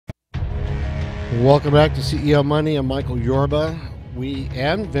Welcome back to CEO Money. I'm Michael Yorba.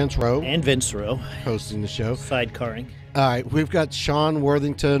 And Vince Rowe. Hosting the show. Sidecarring. All right. We've got Sean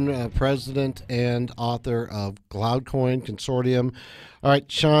Worthington, president and author of CloudCoin Consortium. All right,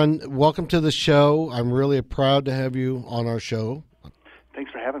 Sean, welcome to the show. I'm really proud to have you on our show.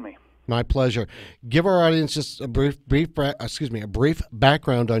 Thanks for having me. My pleasure. Give our audience just a brief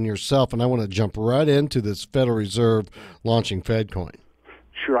background on yourself, and I want to jump right into this Federal Reserve launching FedCoin.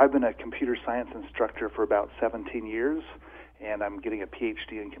 Sure. I've been a computer science instructor for about 17 years, and I'm getting a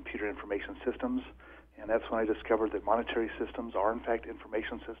PhD in computer information systems. And that's when I discovered that monetary systems are, in fact,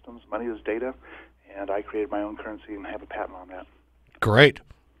 information systems. Money is data, and I created my own currency and have a patent on that. Great.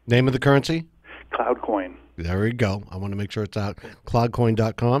 Name of the currency? CloudCoin. There we go. I want to make sure it's out.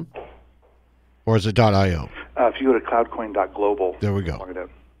 CloudCoin.com? Or is it .io? If you go to CloudCoin.Global. There we go.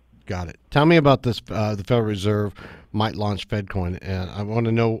 Got it. Tell me about this. The Federal Reserve might launch FedCoin, and I want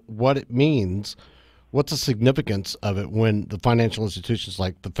to know what it means. What's the significance of it when the financial institutions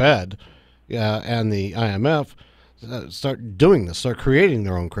like the Fed and the IMF start doing this, start creating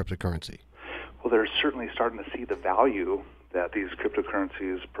their own cryptocurrency? Well, they're certainly starting to see the value that these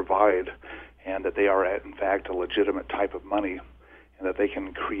cryptocurrencies provide, and that they are, in fact, a legitimate type of money, and that they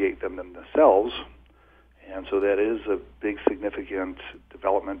can create them themselves. And so that is a big, significant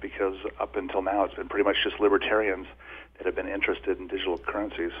development, because up until now it's been pretty much just libertarians that have been interested in digital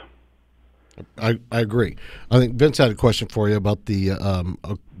currencies. I agree. I think Vince had a question for you about the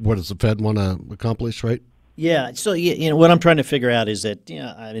what does the Fed want to accomplish, right? Yeah. So what I'm trying to figure out is that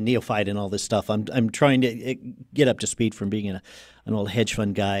I'm a neophyte in all this stuff. I'm trying to get up to speed from being an old hedge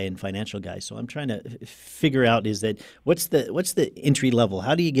fund guy and financial guy. So I'm trying to figure out is that what's the entry level?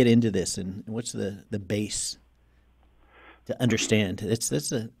 How do you get into this, and what's the base to understand?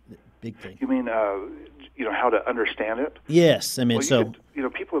 That's a big thing. You mean how to understand it? Yes. I mean,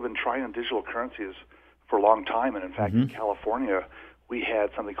 people have been trying on digital currencies for a long time, and in fact, in California, we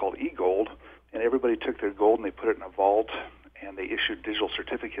had something called e-gold, and everybody took their gold and they put it in a vault, and they issued digital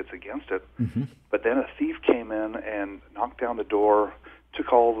certificates against it. But then a thief came in and knocked down the door,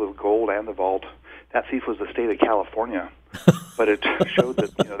 took all the gold and the vault. That thief was the state of California, but it showed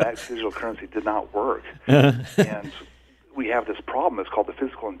that that digital currency did not work. And we have this problem. It's called the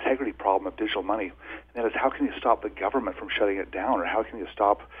physical integrity problem of digital money. And that is, how can you stop the government from shutting it down, or how can you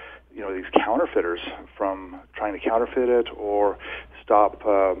stop these counterfeiters from trying to counterfeit it, or stop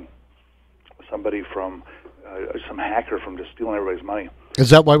somebody from some hacker from just stealing everybody's money. Is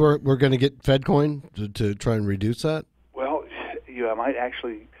that why we're going to get FedCoin to try and reduce that? Well, I might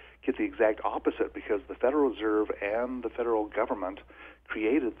actually get the exact opposite, because the Federal Reserve and the federal government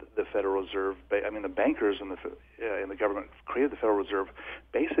created the Federal Reserve. I mean, the bankers in the government created the Federal Reserve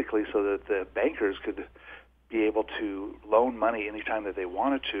basically so that the bankers could be able to loan money anytime that they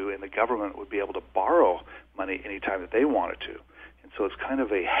wanted to, and the government would be able to borrow money anytime that they wanted to. And so it's kind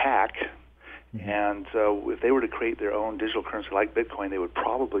of a hack. And if they were to create their own digital currency like Bitcoin, they would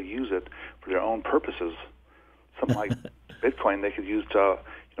probably use it for their own purposes. Something like Bitcoin they could use to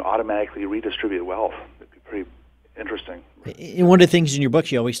automatically redistribute wealth. It'd be pretty interesting. And one of the things in your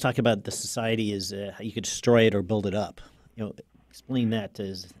book you always talk about the society is how you could destroy it or build it up. Explain that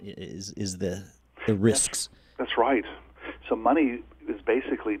is the risks. That's right. So money is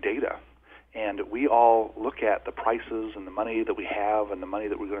basically data. And we all look at the prices and the money that we have and the money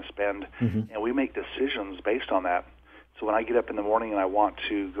that we're going to spend, and we make decisions based on that. So when I get up in the morning and I want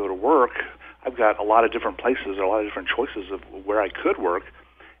to go to work, I've got a lot of different places, a lot of different choices of where I could work,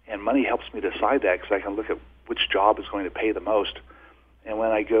 and money helps me decide that, because I can look at which job is going to pay the most. And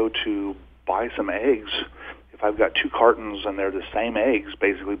when I go to buy some eggs, if I've got 2 cartons and they're the same eggs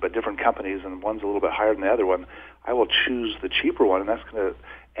basically but different companies, and one's a little bit higher than the other one, I will choose the cheaper one, and that's going to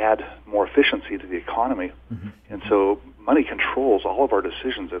add more efficiency to the economy. And so money controls all of our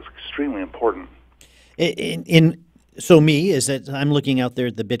decisions. It's extremely important. So me is that I'm looking out there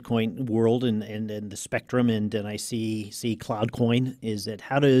at the Bitcoin world and the spectrum, and I see CloudCoin. Is that,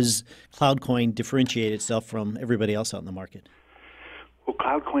 how does CloudCoin differentiate itself from everybody else out in the market? Well,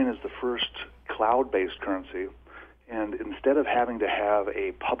 CloudCoin is the first cloud-based currency. And instead of having to have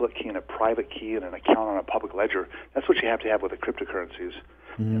a public key and a private key and an account on a public ledger, that's what you have to have with the cryptocurrencies.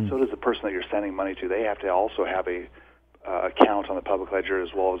 And so does the person that you're sending money to. They have to also have a account on the public ledger,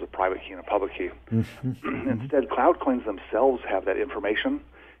 as well as a private key and a public key. Instead, cloud coins themselves have that information.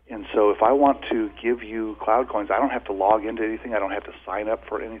 And so if I want to give you cloud coins, I don't have to log into anything. I don't have to sign up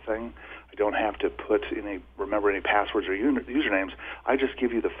for anything. I don't have to remember any passwords or usernames. I just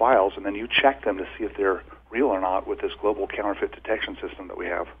give you the files, and then you check them to see if they're real or not with this global counterfeit detection system that we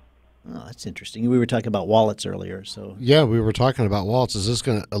have. Oh, that's interesting. We were talking about wallets earlier, so Yeah, we were talking about wallets. Is this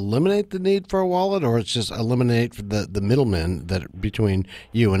going to eliminate the need for a wallet, or it's just eliminate the middlemen that are between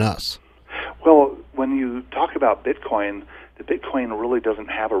you and us? Well, when you talk about Bitcoin, the Bitcoin really doesn't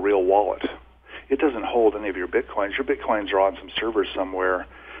have a real wallet. It doesn't hold any of your Bitcoins. Your Bitcoins are on some server somewhere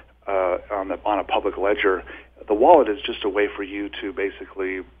on a public ledger. The wallet is just a way for you to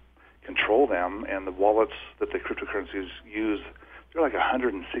basically control them, and the wallets that the cryptocurrencies use, they're like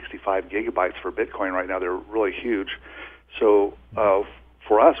 165 gigabytes for Bitcoin right now. They're really huge. So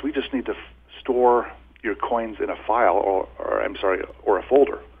for us, we just need to store your coins in a file, or a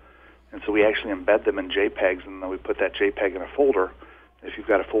folder. And so we actually embed them in JPEGs, and then we put that JPEG in a folder. If you've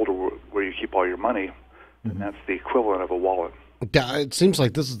got a folder where you keep all your money, then that's the equivalent of a wallet. Yeah, it seems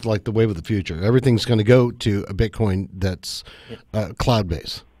like this is like the wave of the future. Everything's going to go to a Bitcoin that's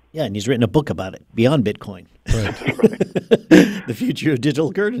cloud-based. yeah, and he's written a book about it, Beyond Bitcoin. Right. The future of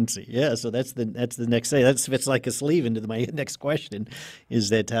digital currency. Yeah, so that's the next say. That fits like a sleeve into my next question. Is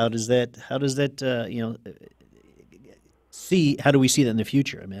that how does that see? How do we see that in the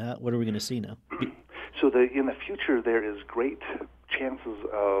future? I mean, what are we going to see now? So in the future, there is great chances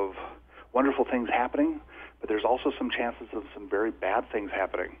of wonderful things happening, but there's also some chances of some very bad things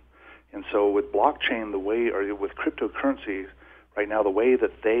happening. And so with blockchain, with cryptocurrency, right now, the way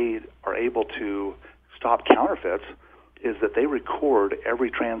that they are able to stop counterfeits is that they record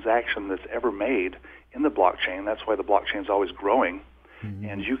every transaction that's ever made in the blockchain. That's why the blockchain is always growing. Mm-hmm.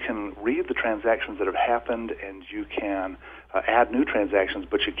 And you can read the transactions that have happened, and you can add new transactions,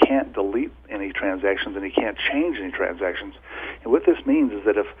 but you can't delete any transactions, and you can't change any transactions. And what this means is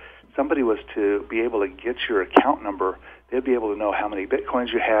that if somebody was to be able to get your account number, they'd be able to know how many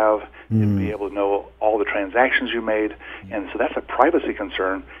Bitcoins you have, they'd be able to know all the transactions you made, and so that's a privacy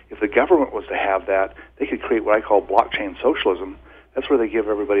concern. If the government was to have that, they could create what I call blockchain socialism. That's where they give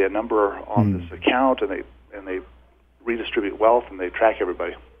everybody a number on this account, and they redistribute wealth, and they track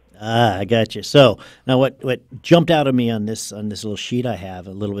everybody. Ah, I got you. So now, what jumped out at me on this little sheet I have,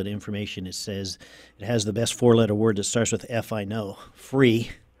 a little bit of information. It says it has the best four-letter word that starts with F. I know,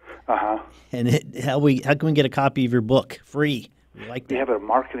 free. And how can we get a copy of your book free? We like that. We have a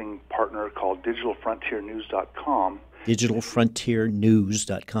marketing partner called digitalfrontiernews.com.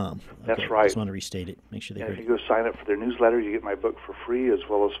 Digitalfrontiernews.com. Okay, That's right. I just want to restate it. Make sure they heard it. If you go sign up for their newsletter, you get my book for free, as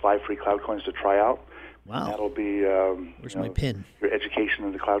well as 5 free cloud coins to try out. Wow. And that'll be where's my pin? Your education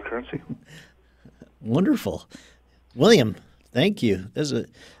in the cloud currency. Wonderful. William, thank you.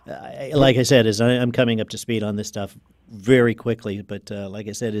 Like I said, I'm coming up to speed on this stuff very quickly, but like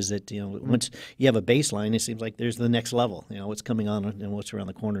I said, is that once you have a baseline, it seems like there's the next level. What's coming on and what's around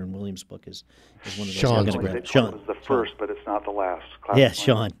the corner. And William's book is one of those. Sean. Sean was the first, but it's not the last. Yeah,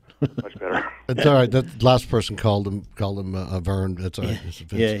 Sean. Much better. It's all right. That last person called him Vern. That's all right.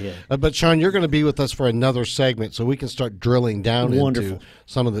 Yeah. But Sean, you're going to be with us for another segment, so we can start drilling down into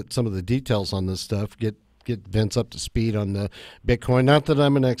some of the details on this stuff. Get Vince up to speed on the Bitcoin. Not that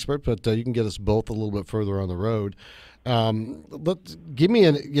I'm an expert, but you can get us both a little bit further on the road. Give me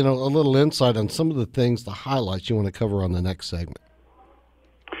a little insight on some of the things, the highlights you want to cover on the next segment.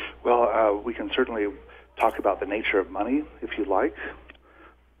 Well, we can certainly talk about the nature of money, if you like.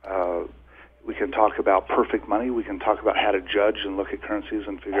 We can talk about perfect money. We can talk about how to judge and look at currencies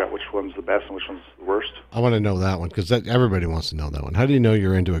and figure out which one's the best and which one's the worst. I want to know that one because everybody wants to know that one. How do you know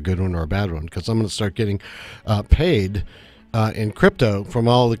you're into a good one or a bad one? Because I'm going to start getting paid in crypto from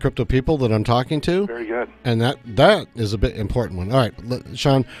all the crypto people that I'm talking to. Very good. And that is a bit important one. All right,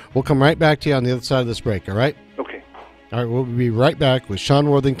 Sean, we'll come right back to you on the other side of this break, all right? Okay. All right, we'll be right back with Sean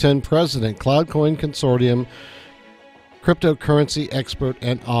Worthington, President, CloudCoin Consortium, cryptocurrency expert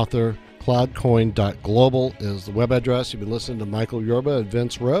and author. CloudCoin.Global is the web address. You've been listening to Michael Yorba and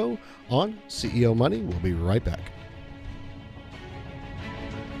Vince Rowe on CEO Money. We'll be right back.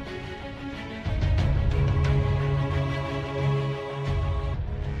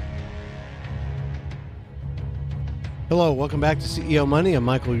 Hello, welcome back to CEO Money. I'm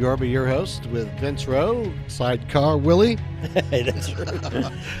Michael Yorba, your host, with Vince Rowe, sidecar Willie. That's right.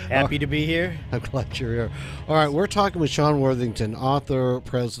 Happy to be here. I'm glad you're here. All right, we're talking with Sean Worthington, author,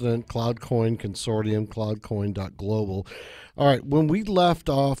 president, CloudCoin Consortium, CloudCoin.Global. All right, when we left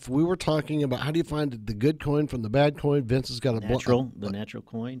off, we were talking about how do you find the good coin from the bad coin. Vince has got the natural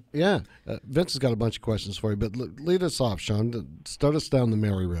coin. Yeah, Vince has got a bunch of questions for you, but lead us off, Sean. Start us down the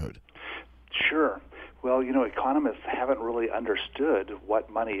merry road. Sure. Well, economists haven't really understood what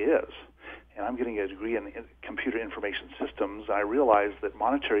money is. And I'm getting a degree in computer information systems. I realize that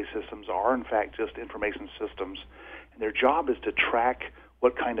monetary systems are, in fact, just information systems. And their job is to track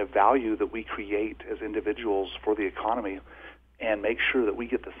what kind of value that we create as individuals for the economy. and make sure that we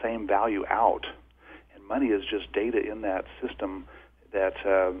get the same value out. And money is just data in that system that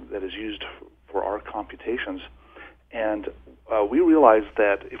is used for our computations. And we realized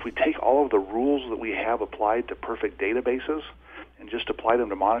that if we take all of the rules that we have applied to perfect databases and just apply them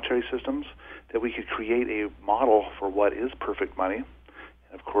to monetary systems, that we could create a model for what is perfect money.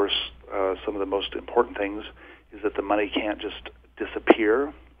 And of course, some of the most important things is that the money can't just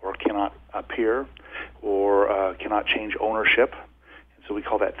disappear or cannot appear or cannot change ownership. And so we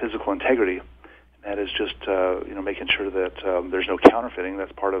call that physical integrity. And that is just making sure that there's no counterfeiting.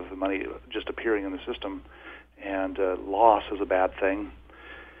 That's part of the money just appearing in the system. And loss is a bad thing.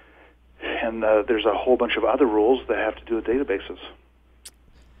 And there's a whole bunch of other rules that have to do with databases.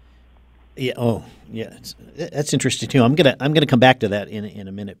 Yeah. Oh, yeah. That's interesting too. I'm gonna come back to that in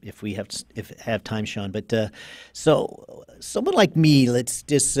a minute if we have time, Sean. But so someone like me, let's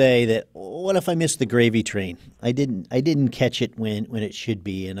just say that what if I missed the gravy train? I didn't catch it when it should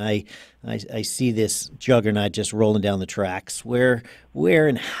be, and I see this juggernaut just rolling down the tracks. Where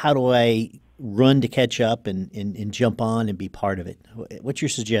and how do I run to catch up and jump on and be part of it? What's your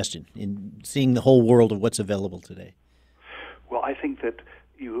suggestion in seeing the whole world of what's available today? Well, I think that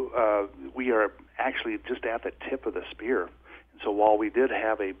we are actually just at the tip of the spear. And so while we did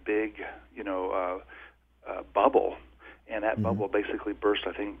have a big, bubble, and that bubble basically burst,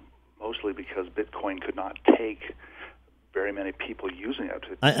 I think, mostly because Bitcoin could not take very many people using it.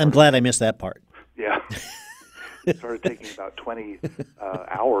 I'm glad I missed that part. Yeah. It started taking about 20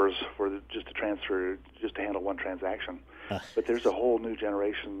 hours just to handle one transaction. But there's a whole new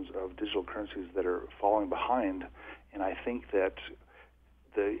generations of digital currencies that are falling behind, and I think that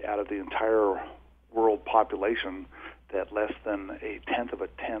out of the entire world population, that less than a tenth of a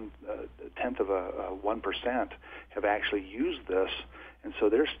 1% have actually used this, and so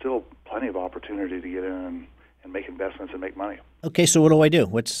there's still plenty of opportunity to get in and make investments and make money. Okay, so what do I do?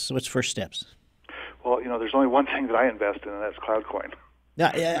 What's first steps? Well, there's only one thing that I invest in, and that's CloudCoin.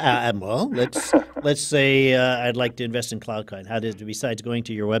 Well, let's say I'd like to invest in CloudCoin. Besides going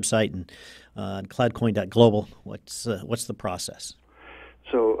to your website and CloudCoin.Global, what's the process?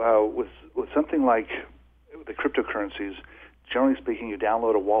 So with something like the cryptocurrencies, generally speaking, you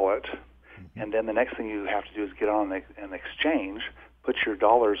download a wallet, and then the next thing you have to do is get on an exchange, put your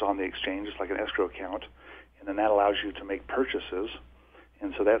dollars on the exchange, just like an escrow account, and then that allows you to make purchases.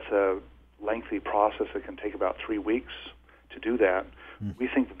 And so that's a lengthy process that can take about 3 weeks to do that. We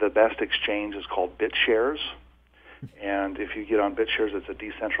think that the best exchange is called BitShares, and if you get on BitShares, it's a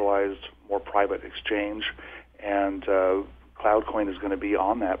decentralized, more private exchange, and CloudCoin is going to be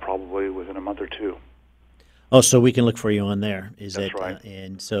on that probably within a month or two. Oh, so we can look for you on there. That's right.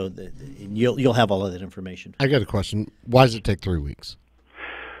 And so you'll have all of that information. I got a question. Why does it take 3 weeks?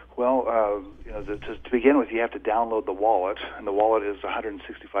 Well, to begin with, you have to download the wallet, and the wallet is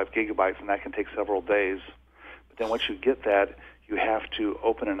 165 gigabytes, and that can take several days. But then once you get that, you have to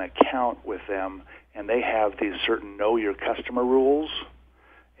open an account with them, and they have these certain know your customer rules,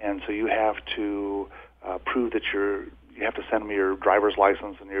 and so you have to prove that you have to send them your driver's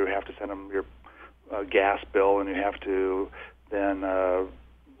license, and you have to send them your gas bill, and you have to then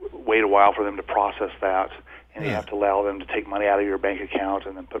wait a while for them to process that, and you have to allow them to take money out of your bank account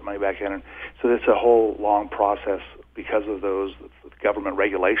and then put money back in. And so it's a whole long process because of those government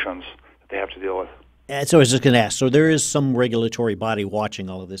regulations that they have to deal with. And so I was just going to ask, so there is some regulatory body watching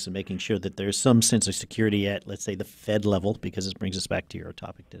all of this and making sure that there's some sense of security at, let's say, the Fed level, because this brings us back to your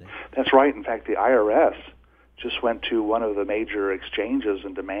topic today. That's right. In fact, the IRS just went to one of the major exchanges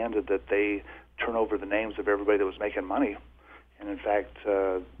and demanded that they turn over the names of everybody that was making money. And in fact,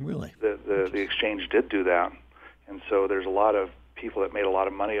 really, the exchange did do that. And so there's a lot of people that made a lot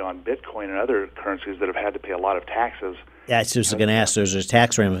of money on Bitcoin and other currencies that have had to pay a lot of taxes. Yeah, I was just going to ask, there's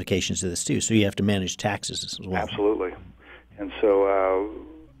tax ramifications to this too, so you have to manage taxes as well. Absolutely. And so,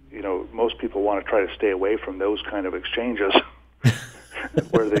 most people want to try to stay away from those kind of exchanges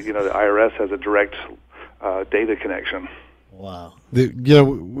where the IRS has a direct data connection. Wow. We've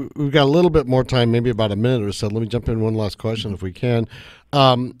got a little bit more time, maybe about a minute or so. Let me jump in one last question if we can.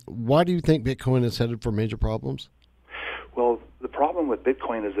 Why do you think Bitcoin is headed for major problems? Well, the problem with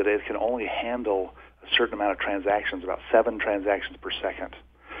Bitcoin is that it can only handle a certain amount of transactions, about 7 transactions per second.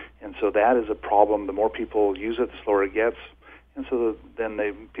 And so that is a problem. The more people use it, the slower it gets. And so then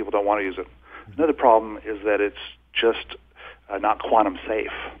people don't want to use it. Another problem is that it's just not quantum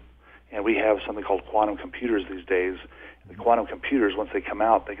safe. And we have something called quantum computers these days. The quantum computers, once they come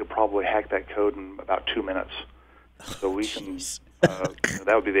out, they could probably hack that code in about 2 minutes. So we can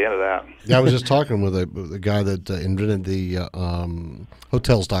that would be the end of that. Yeah, I was just talking with a guy that invented the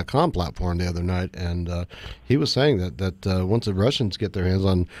hotels.com platform the other night, and he was saying that once the Russians get their hands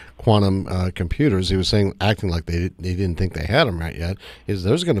on quantum computers, he was saying, acting like they didn't think they had them right yet, is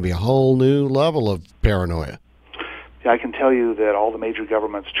there's going to be a whole new level of paranoia. Yeah, I can tell you that all the major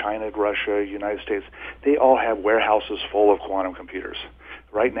governments, China, Russia, United States, they all have warehouses full of quantum computers.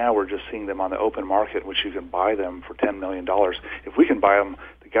 Right now, we're just seeing them on the open market, which you can buy them for $10 million. If we can buy them,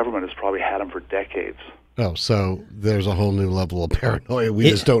 the government has probably had them for decades. Oh, so there's a whole new level of paranoia we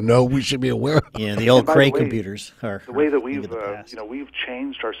just don't know we should be aware of. Yeah, the old Cray computers are the way that we've we've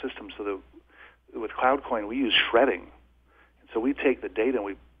changed our system so that with CloudCoin we use shredding, and so we take the data and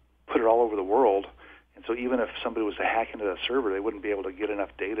we put it all over the world. And so even if somebody was to hack into that server, they wouldn't be able to get enough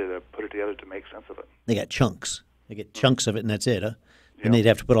data to put it together to make sense of it. They got chunks. They get chunks of it, and that's it, huh? And they'd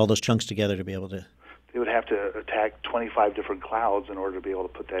have to put all those chunks together to be able to... They would have to attack 25 different clouds in order to be able to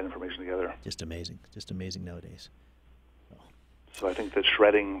put that information together. Just amazing. Just amazing nowadays. So I think that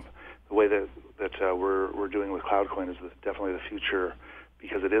shredding, the way that we're doing with CloudCoin, is definitely the future,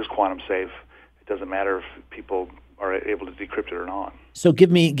 because it is quantum safe. It doesn't matter if people are able to decrypt it or not. So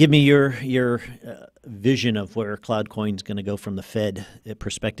give me your vision of where CloudCoin's going to go from the Fed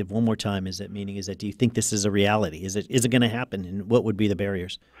perspective one more time. Do you think this is a reality? Is it going to happen, and what would be the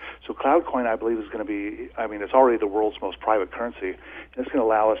barriers? So CloudCoin, I believe, is going to be, it's already the world's most private currency, and it's going to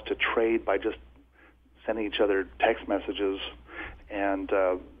allow us to trade by just sending each other text messages, and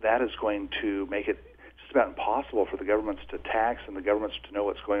that is going to make it just about impossible for the governments to tax and the governments to know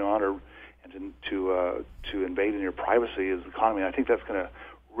what's going on and to invade in your privacy as the economy. And I think that's going to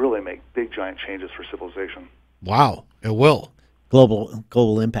really make big, giant changes for civilization. Wow, it will.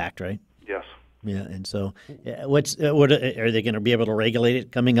 Global impact, right? Yes. Yeah, and so what are they going to be able to regulate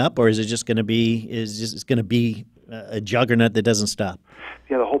it coming up, or is it just going to be a juggernaut that doesn't stop?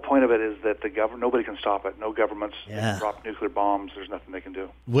 Yeah, the whole point of it is that nobody can stop it. No governments can drop nuclear bombs. There's nothing they can do.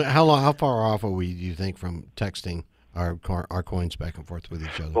 How far off are we, do you think, from texting our coins back and forth with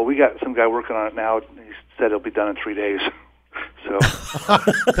each other? Well, we got some guy working on it now. He said it'll be done in 3 days. So,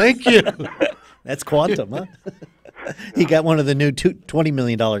 thank you. That's quantum, huh? He got one of the new $20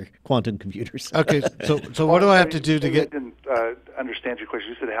 million quantum computers. Okay, so what do I have to do to get? I didn't understand your question.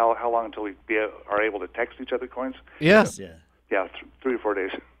 You said how long until we are able to text each other coins? Yes. Yeah, 3 or 4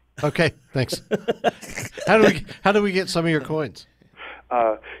 days. Okay, thanks. How do we get some of your coins?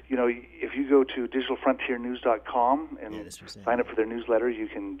 If you go to digitalfrontiernews.com and sign up for their newsletter, you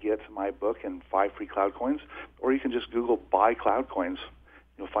can get my book and 5 free cloud coins, or you can just Google buy cloud coins.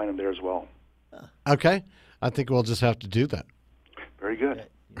 You'll find them there as well. Okay. I think we'll just have to do that. Very good.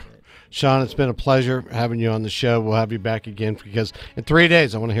 Sean, it's been a pleasure having you on the show. We'll have you back again because in 3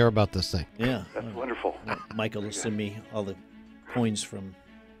 days I want to hear about this thing. Yeah. That's wonderful. Michael will send me all the coins from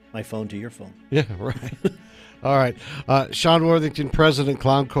my phone to your phone. Yeah, right. All right. Sean Worthington, President,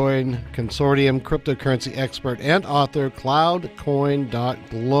 CloudCoin Consortium, cryptocurrency expert and author,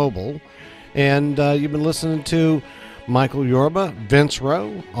 CloudCoin.Global. And you've been listening to Michael Yorba, Vince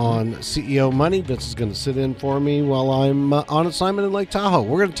Rowe on CEO Money. Vince is going to sit in for me while I'm on assignment in Lake Tahoe.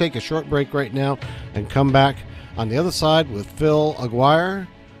 We're going to take a short break right now and come back on the other side with Phil Aguirre.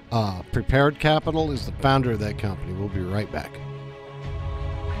 Prepared Capital is the founder of that company. We'll be right back.